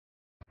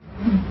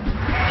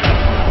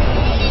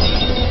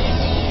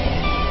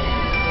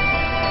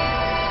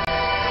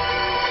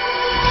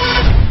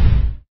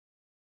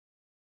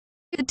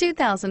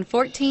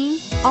2014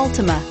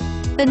 Altima.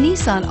 The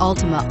Nissan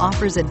Altima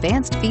offers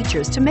advanced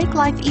features to make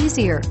life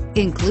easier,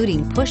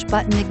 including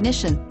push-button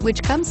ignition,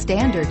 which comes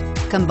standard.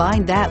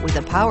 Combine that with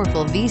a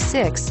powerful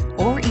V6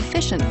 or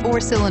efficient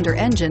 4-cylinder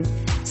engine,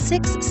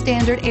 6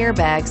 standard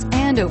airbags,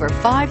 and over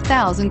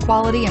 5,000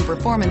 quality and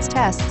performance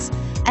tests,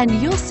 and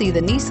you'll see the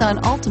Nissan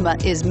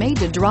Altima is made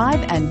to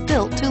drive and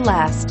built to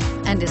last,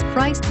 and is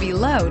priced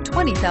below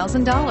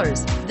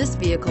 $20,000. This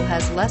vehicle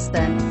has less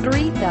than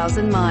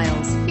 3,000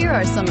 miles. Here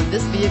are some of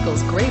this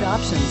vehicle's great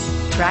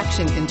options: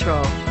 traction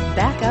control,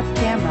 backup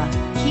camera,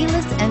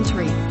 keyless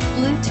entry,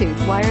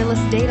 Bluetooth wireless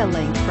data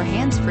link for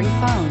hands-free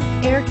phone,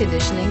 air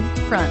conditioning,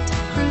 front,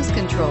 cruise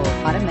control,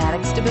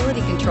 automatic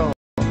stability control,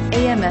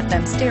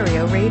 AM/FM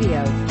stereo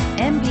radio,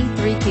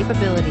 MP3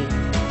 capability,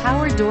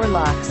 power door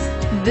locks.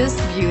 This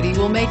beauty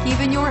will make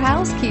even your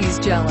house keys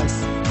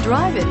jealous.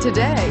 Drive it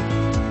today.